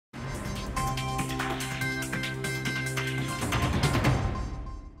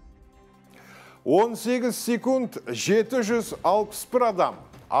18 секунд 761 адам.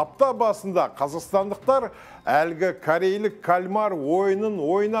 Апта басында қазақстандықтар әлгі корейлік кальмар ойынын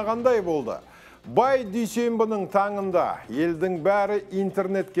ойнағандай болды. Бай дүйсенбінің таңында елдің бәрі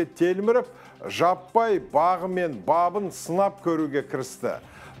интернетке телміріп, жаппай бағы мен бабын сынап көруге кірісті.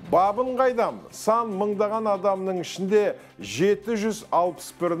 Бабын қайдам, сан мыңдаған адамның ішінде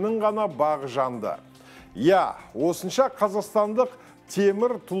 761-нің ғана бағы жанды. Я, осынша қазақстандық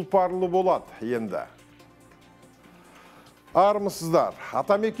темір тұлпарлы болады енді. Армысыздар,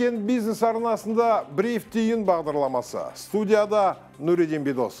 Атамекен бизнес арнасында беріп Түйін бағдарламасы. Студияда Нұриден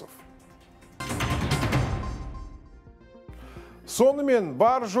Бедосов. Сонымен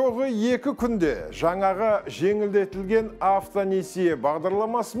бар жоғы 2 күнде жаңағы жеңілдетілген автонесие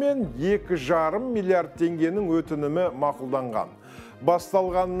бағдарламасымен 2,5 миллиард теңгенің өтінімі мақұлданған.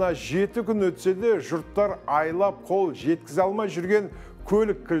 Басталғанына 7 күн өтсе де жұрттар айлап қол жеткізе алмай жүрген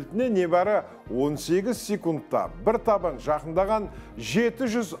көлік кілтіне небәрі 18 секундта бір табан жақындаған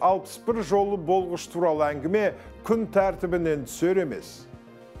 761 жолы болғыш туралы әңгіме күн тәртібінен түсер емес.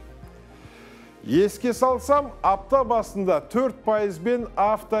 Еске салсам, апта басында 4%-бен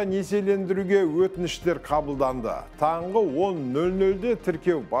автонесиелендіруге өтініштер қабылданды. Таңғы 10:00-де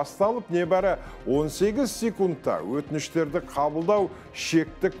тіркеу басталып, небәрі 18 секундта өтініштерді қабылдау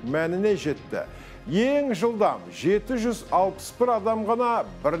шектік мәніне жетті. Ең жылдам 761 адам ғана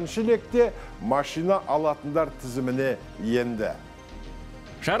бірінші лекте машина алатындар тізіміне енді.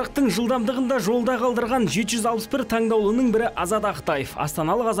 Жарықтың жылдамдығында жолда қалдырған 761 таңдаулының бірі Азат Ақтаев.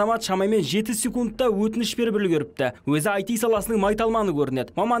 Астаналық азамат шамамен 7 секундта өтініш беріп үлгеріпті. Өзі IT саласының майталманы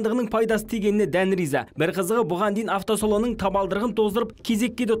көрінеді. Мамандығының пайдасы тигеніне дән риза. Бір қызығы бұған дейін автосалонның табалдырығын тоздырып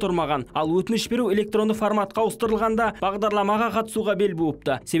кезекке де тұрмаған. Ал өтініш беру электронды форматқа ауыстырылғанда бағдарламаға қатысуға бел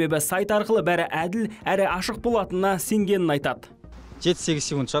буыпты. Себебі сайт арқылы бәрі әділ, әрі ашық болатынына сенгенін айтады. 7-8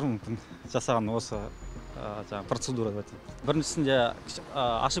 секунд шығар мүмкін жасаған осы процедура. Біріншісінде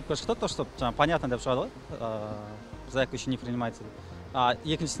ошибка шықты, то что понятно деп шығады ғой, заявка еще не принимается.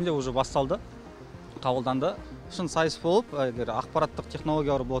 Екіншісінде уже басталды, қабылданды. Шын сайыс болып, ақпараттық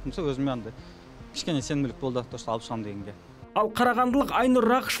технологиялар болатын болса, өзіме андай кішкене сенімділік болды, то что алып шығамын дегенге. Ал қарағандылық Айнұр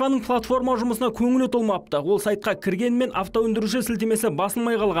Рақышеваның платформа жұмысына көңілі толмапты. Ол сайтқа кіргенмен автоөндіруші сілтемесі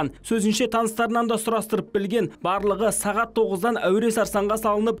басылмай қалған. Сөзінше таныстарынан да сұрастырып білген, барлығы сағат 9-дан әуре сарсаңға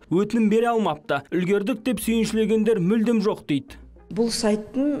салынып, өтінім бере алмапты. Үлгердік деп сүйіншілегендер мүлдем жоқ дейді. Бұл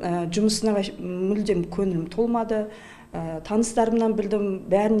сайттың жұмысына мүлдем көңілім толмады. Таныстарымнан білдім,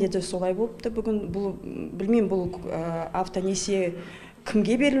 бәрінде де солай болыпты. Бүгін білмеймін, бұл автонесие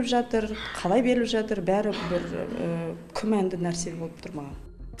кімге беріліп жатыр, қалай беріліп жатыр, бәрі бір күмәнді нәрсе болып тұр маған.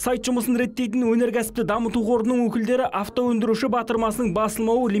 Сайт жұмысын реттейтін өнеркәсіпті дамыту қорының өкілдері автоөндіруші батырмасының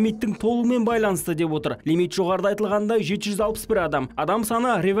басылмауы лимиттің толуымен байланысты деп отыр. Лимит жоғарыда айтылғандай 761 адам. Адам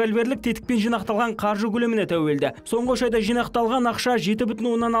саны револьверлік тетікпен жинақталған қаржы көлеміне тәуелді. Соңғы үш айда жинақталған ақша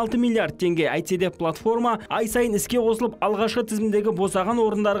 7,6 миллиард теңге. Әйтсе де платформа ай сайын іске қосылып, алғашқы тізімдегі босаған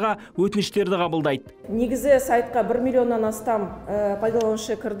орындарға өтініштерді қабылдайды. Негізі сайтқа 1 миллионнан астам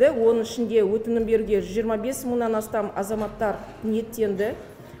пайдаланушы кірді. Оның ішінде өтінім беруге 25 мыңнан астам азаматтар ниеттенді.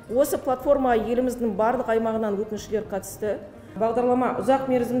 Осы платформа еліміздің барлық аймағынан өтінішілер қатысты. Бағдарлама ұзақ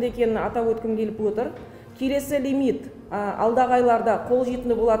мерзімді екенін атап өткім келіп отыр. Келесі лимит алдағы айларда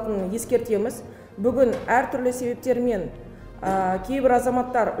қолжетімді болатынын ескертеміз. Бүгін әртүрлі себептермен кейбір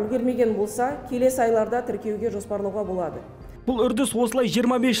азаматтар үлгермеген болса, келесі айларда тіркеуге жоспарлауға болады. Бұл үрдіс осылай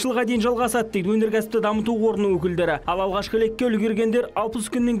 25 жылға дейін жалғасады дейді өнеркәсіпті дамыту қорының өкілдері. Ал алғашқы лекке үлгергендер 60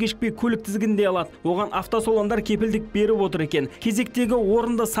 күннен кешікпей көлік тізгінде алады. Оған автосалондар кепілдік беріп отыр екен. Кезектегі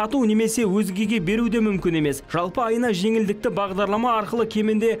орынды сату немесе өзгеге беру де мүмкін емес. Жалпы айына жеңілдікті бағдарлама арқылы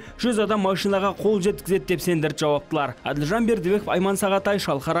кемінде 100 адам машинаға қол жеткізеді деп сендірді жауаптылар. Адылжан Бердібек, Айман Сағатай,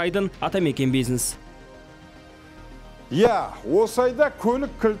 Шалқар Айдын, Атамекен бизнес. Я, осы айда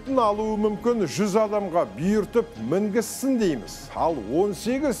көлік кілтін алуы мүмкін 100 адамға бүйіртіп мінгізсін дейміз. Ал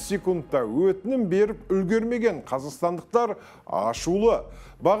 18 секундта өтінім беріп үлгермеген қазақстандықтар ашулы.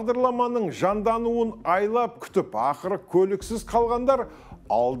 Бағдарламаның жандануын айлап күтіп, ақыры көліксіз қалғандар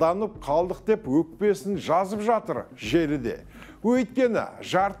алданып қалдық деп өкпесін жазып жатыр желіде. Өйткені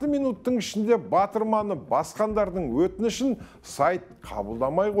жарты минуттың ішінде батырманы басқандардың өтінішін сайт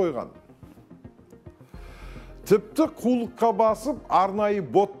қабылдамай қойған. Тіпті қулыққа басып, арнайы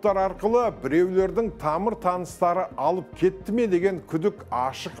боттар арқылы біреулердің тамыр таныстары алып кетті ме деген күдік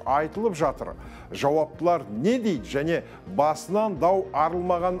ашық айтылып жатыр. Жауаптылар не дейді және басынан дау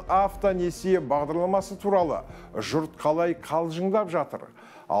арылмаған автонесие бағдарламасы туралы жұрт қалай қалжыңдап жатыр?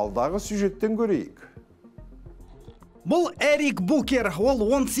 Алдағы сюжеттен көрейік. Бұл Эрик Букер, ол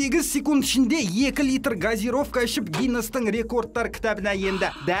 18 секунд ішінде 2 литр газировка ішіп Гиннестің рекордтар кітабына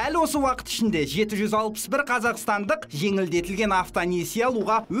енді. Дәл осы уақыт ішінде 761 қазақстандық жеңілдетілген автонесие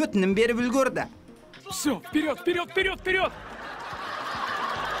алуға өтінім беріп үлгерді. Все, вперед, вперед, вперед, вперед!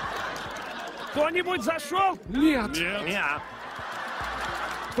 Кто-нибудь зашел? Нет. Нет.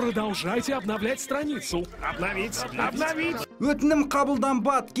 Продолжайте обновлять страницу. Обновить, обновить. Өтінім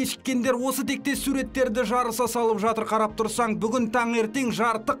қабылданбады. Кешіккендер осы тектес суреттерді жарыса салып жатыр. Қарап тұрсаң, бүгін таңертең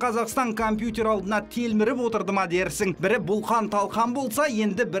жарты Қазақстан компьютер алдына телміріп отырды ма дерсің. Бірі бұлқан-талқан болса,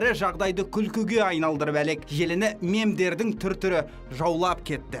 енді бірі жағдайды күлкіге айналдырып әлек. Желіні мемдердің түр-түрі жаулап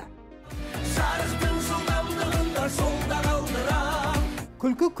кетті.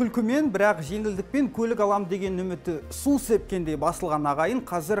 Күлкі күлкімен, бірақ жеңілдікпен көлік алам деген үміті су сепкендей басылған ағайын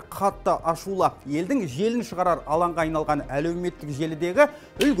қазір қатты ашулы. Елдің желін шығарар алаңға айналған әлеуметтік желідегі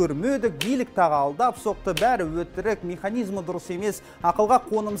үлгермедік, билік тағы алдап соқты, бәрі өтірік, механизмі дұрыс емес, ақылға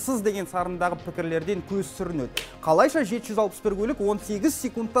қонымсыз деген сарындағы пікірлерден көз сүрінеді. Қалайша 761 көлік 18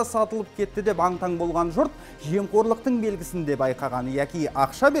 секундта сатылып кетті деп аң-таң болған жұрт жемқорлықтың белгісінде байқаған, яки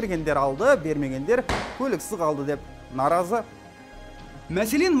ақша бергендер алды, бермегендер көліксіз қалды деп наразы.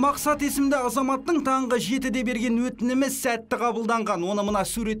 Мәселен, Мақсат есімді азаматтың таңғы 7-де берген өтінімі сәтті қабылданған. Оны мына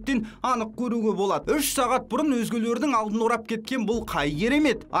суреттен анық көруге болады. 3 сағат бұрын өзгелердің алдын орап кеткен бұл қай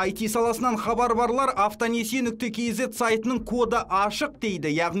керемет. IT саласынан хабар барлар автонесие.kz сайтының коды ашық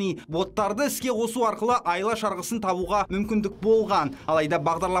дейді. Яғни боттарды іске қосу арқылы айла шарғысын табуға мүмкіндік болған. Алайда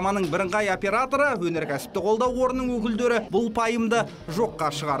бағдарламаның бірыңғай операторы, өнеркәсіпті қолдау қорының өкілдері бұл пайымды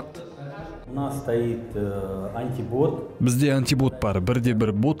жоққа шығарды. У нас стоит антибот. Бізде антибот бар.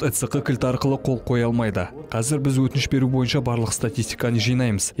 Бірде-бір бот ІЦқ кілт арқылы қол қоя алмайды. Қазір біз өтініш беру бойынша барлық статистиканы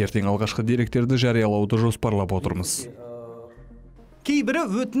жинаймыз. Ертең алғашқы деректерді жариялауды жоспарлап отырмыз. Кейбірі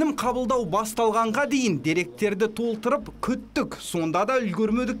өтінім қабылдау басталғанға дейін деректерді толтырып күттік, сонда да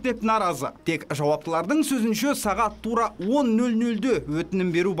үлгермедік деп наразы. Тек жауаптылардың сөзінше сағат тура 10:00-де өтінім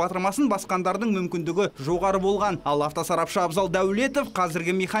беру батырмасын басқандардың мүмкіндігі жоғары болған. Ал автосарапшы Абзал Дәулетов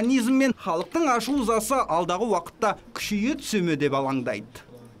қазіргі механизммен халықтың ашу ызасы алдағы уақытта күшейе түсеме деп алаңдайды.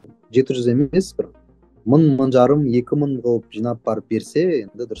 700 емес, бір 1000, жарым, 2000 қылып жинап барып берсе,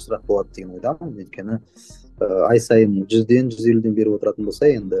 енді дұрысырақ болады деген ойдамын. Өйткені ай сайын 100-ден 150-ден беріп отыратын болса,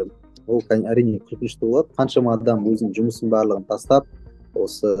 енді ол әрине күлкінішті болады. Қаншама адам өзінің жұмысын барлығын тастап,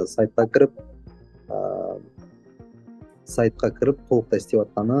 осы сайтқа кіріп толықтай істеп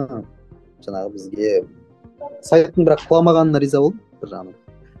жатқаны жаңағы бізге сайттың бірақ құламағанына риза болдым бір жағынан.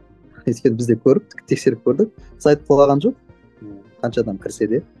 Өйткені біз де көріп, тексеріп көрдік, сайт құлаған жоқ. Қанша адам кірсе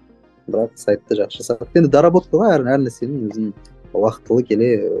де, бірақ сайтты жақсы жасап. Енді доработкаға әр нәрсенің өзінің уақытылы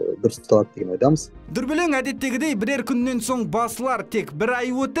келе дұрысталады деген ойдамыз. Дүрбелең әдеттегідей бірер күннен соң басылар. Тек бір ай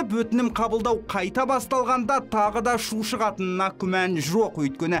өтіп өтінім қабылдау қайта басталғанда тағы да шу шығатынына күмән жоқ.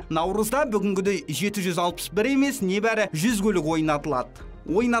 Өйткені наурызда бүгінгідей 761 емес, небәрі 100 көлік ойнатылады.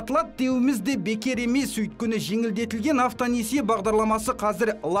 Ойнатылады деуіміз де бекер емес, өйткені жеңілдетілген автонесие бағдарламасы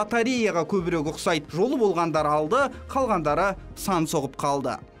қазір лотереяға көбірек ұқсайды. Жолы болғандар алды, қалғандары сан соғып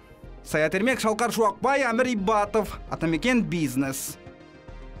қалды. Саят Ермек, Шалқар Шуақбай, Әмір Ибатов, Атамекен бизнес.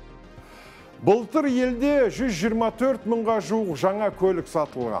 Былтыр елде 124 мыңға жуық жаңа көлік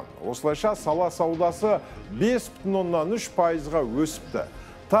сатылған. Осылайша сала саудасы 5,3%-ға өсіпті.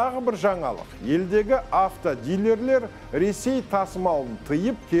 Тағы бір жаңалық. Елдегі автодилерлер Ресей тасымалын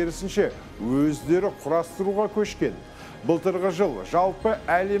тыйып, керісінше өздері құрастыруға көшкен. Былтырғы жыл жалпы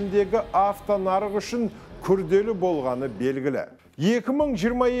әлемдегі автонарық үшін күрделі болғаны белгілі.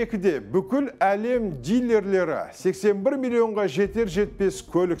 2022-де бүкіл әлем дилерлері 81 миллионға жетер-жетпес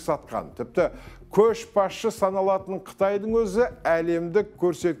көлік сатқан. Тіпті көшбасшы саналатын Қытайдың өзі әлемдік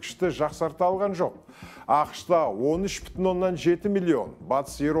көрсеткішті жақсарта алған жоқ. ақш-та 13,7 миллион,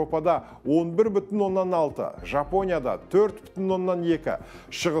 Батыс Еуропада 11,6, Жапонияда 4,2,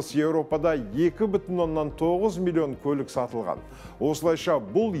 Шығыс Еуропада 2,9 миллион көлік сатылған. Осылайша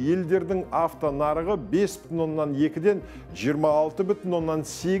бұл елдердің автонарығы 5,2-ден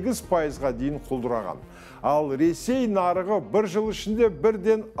 26,8%-ға дейін құлдыраған. Ал Ресей нарығы бір жыл ішінде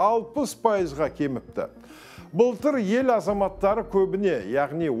 1-ден 60%-ға кеміпті. Былтыр ел азаматтары көбіне,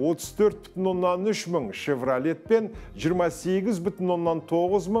 яғни 34,3 мың Chevrolet пен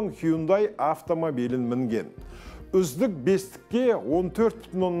 28,9 мың Hyundai автомобилін мінген. Үздік бестікке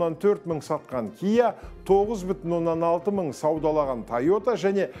 14,4 мың сатқан Kia, 9,6 мың саудалаған Toyota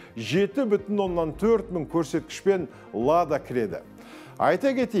және 7,4 мың көрсеткішпен Lada кіреді.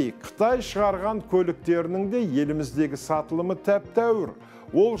 Айта кетейік, Қытай шығарған көліктерінің де еліміздегі сатылымы тәп-тәуір.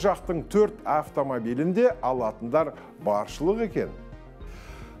 Ол жақтың 4 автомобилінде алатындар баршылық екен.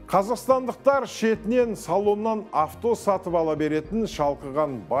 Қазақстандықтар шетінен салоннан авто сатып ала беретін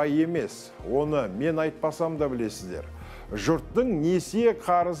шалқыған бай емес. Оны мен айтпасам да білесіздер. Жұрттың несие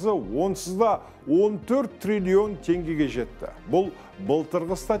қарызы онсызда 14 триллион теңгеге жетті. Бұл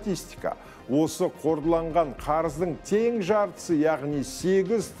былтырғы статистика. Осы қордаланған қарыздың тең жартысы, яғни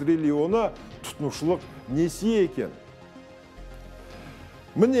 8 триллионы тұтынушылық несие екен.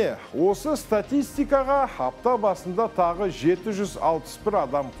 Міне, осы статистикаға апта басында тағы 761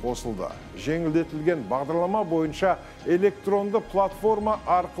 адам қосылды. Жеңілдетілген бағдарлама бойынша электронды платформа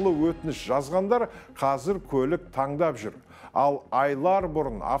арқылы өтініш жазғандар қазір көлік таңдап жүр. Ал айлар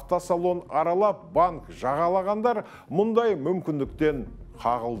бұрын автосалон аралап банк жағалағандар мұндай мүмкіндіктен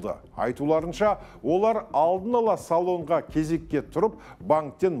қағылды. Айтуларынша, олар алдын ала салонға кезекке тұрып,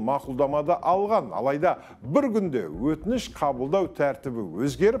 банктен мақұлдамада алған. Алайда бір күнде өтініш қабылдау тәртібі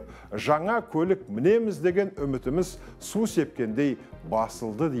өзгеріп, жаңа көлік мінеміз деген үмітіміз су сепкендей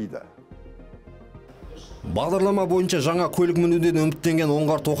басылды дейді. Бағдарлама бойынша жаңа көлік мінуден үміттенген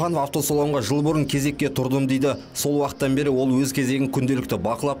Оңғар Тоқанов автосалонға жыл бұрын кезекке тұрдым дейді. Сол уақыттан бері ол өз кезегін күнделікті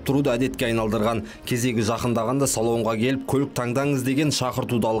бақылап тұруды әдетке айналдырған. Кезегі жақындағанда салонға келіп, көлік таңдаңыз деген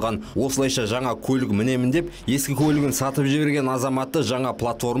шақыртуды алған. Осылайша жаңа көлік мінемін деп, ескі көлігін сатып жіберген азаматты жаңа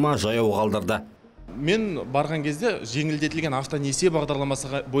платформа жаяу қалдырды. Мен барған кезде жеңілдетілген автонесие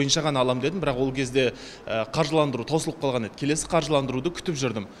бағдарламасы бойынша ғана алам дедім, бірақ ол кезде қаржыландыру таусылып қалған еді. Келесі қаржыландыруды күтіп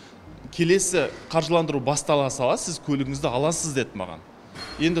жүрдім. Келесі қаржыландыру бастала сала сіз көлігіңізді аласыз деді маған.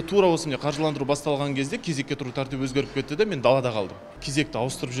 Енді тура осымен қаржыландыру басталған кезде кезекке тұру тәртібі өзгеріп кетті де мен далада қалдым. Кезекті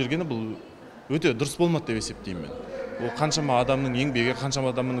ауыстырып жүргені бұл өте дұрыс болмады деп есептеймін мен. Ол қаншама адамның еңбегі,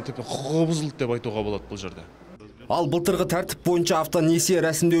 қаншама адамның тіпті құқығы бұзылды деп айтуға болады бұл жерде. Ал былтырғы тәртіп бойынша автонесие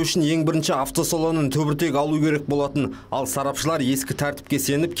рәсімдеу үшін ең бірінші автосалонын түбіртек алу керек болатын. Ал сарапшылар ескі тәртіпке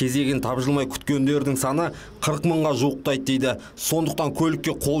сеніп, кезегін тапжылмай күткендердің саны 40 мыңға жуықтайды дейді. Сондықтан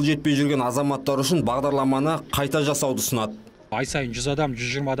көлікке қол жетпей жүрген азаматтар үшін бағдарламаны қайта жасауды ұсынады. Ай сайын 100 адам,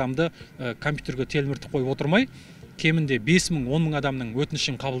 120 адамды компьютерге телміртіп қойып отырмай, кемінде 5 мың, 10 мың адамның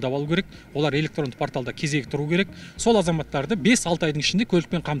өтінішін қабылдап алу керек. Олар электронды порталда кезек тұру керек. Сол азаматтарды 5-6 айдың ішінде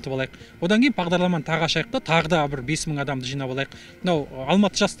көлікпен қамтып алайық. Одан кейін бағдарламаны тағы ашайық та, тағы да бір 5 мың адамды жинап алайық. Мынау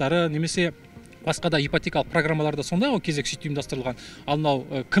Алматы жастары немесе басқа да ипотекалық программаларда сондай ғой кезек сөйтіп ұйымдастырылған. Ал мынау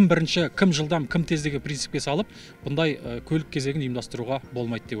кім бірінші, кім жылдам, кім тездігі принципке салып, бұндай көлік кезегін ұйымдастыруға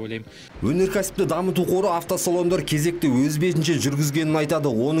болмайды деп ойлаймын. Өнеркәсіпті дамыту қоры автосалондар кезекті өз бетінше жүргізгенін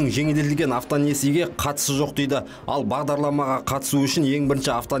айтады. Оның жеңілдетілген автонесиеге қатысы жоқ дейді. Ал бағдарламаға қатысу үшін ең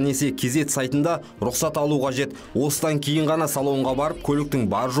бірінші автонесие KZ сайтында рұқсат алу қажет. Осыдан кейін ғана салонға барып, көліктің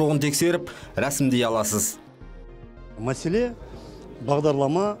бар жоғын тексеріп, рәсімдей аласыз. Мәселе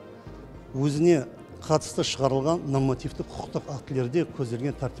бағдарлама өзіне қатысты шығарылған нормативті құқықтық актілерде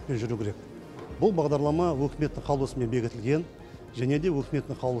көзделген тәртіппен жүру керек. Бұл бағдарлама өкіметтің қаулысымен бекітілген, және де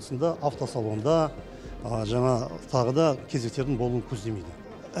өкіметтің қаулысында автосалонда жаңа тағы да кезектердің болуын көздемейді.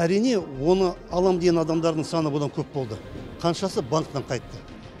 Әрине, оны алам деген адамдардың саны бұдан көп болды. Қаншасы банктан қайтты.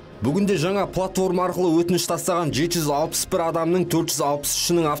 Бүгінде жаңа платформа арқылы өтініш тастаған 761 адамның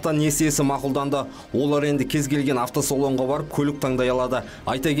 463-нің автонесиесі мақұлданды. Олар енді кез келген автосалонға барып көлік таңдай алады.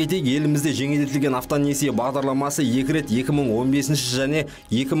 Айта кетейік, елімізде жеңілдетілген автонесие бағдарламасы 2 рет 2015 және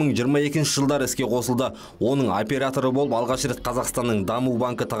 2022 жылдар іске қосылды. Оның операторы болып алғаш рет Қазақстанның даму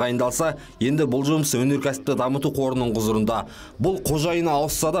банкі тағайындалса, енді бұл жұмыс өнеркәсіпті дамыту қорының құзырында. Бұл қожайыны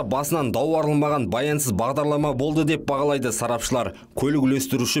ауысса да басынан дау арылмаған баянсыз бағдарлама болды деп бағалайды сарапшылар. Көлік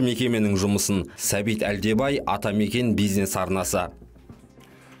үлестіруші мекеменің жұмысын. Сәбит Әлдебай, Атамекен бизнес арнасы.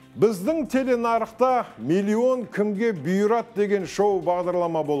 Біздің теленарықта миллион кімге бұйырат деген шоу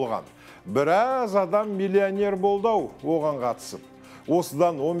бағдарлама болған. Біраз адам миллионер болдау оған қатысып.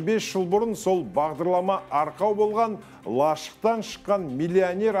 Осыдан 15 жыл бұрын сол бағдарлама арқау болған лашықтан шыққан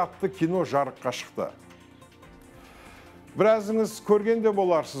миллионер атты кино жарыққа шықты. Біразыңыз көргенде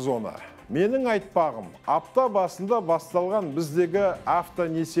боларсыз оны. Менің айтпағым, апта басында басталған біздегі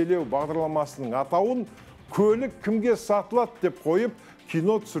автонесиелеу бағдарламасының атауын көлік кімге сатылады деп қойып,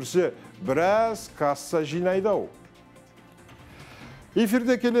 кино түсірсе біраз касса жинайдау.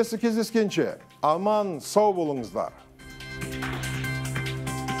 Эфирде келесі кездескенше, аман сау болыңыздар.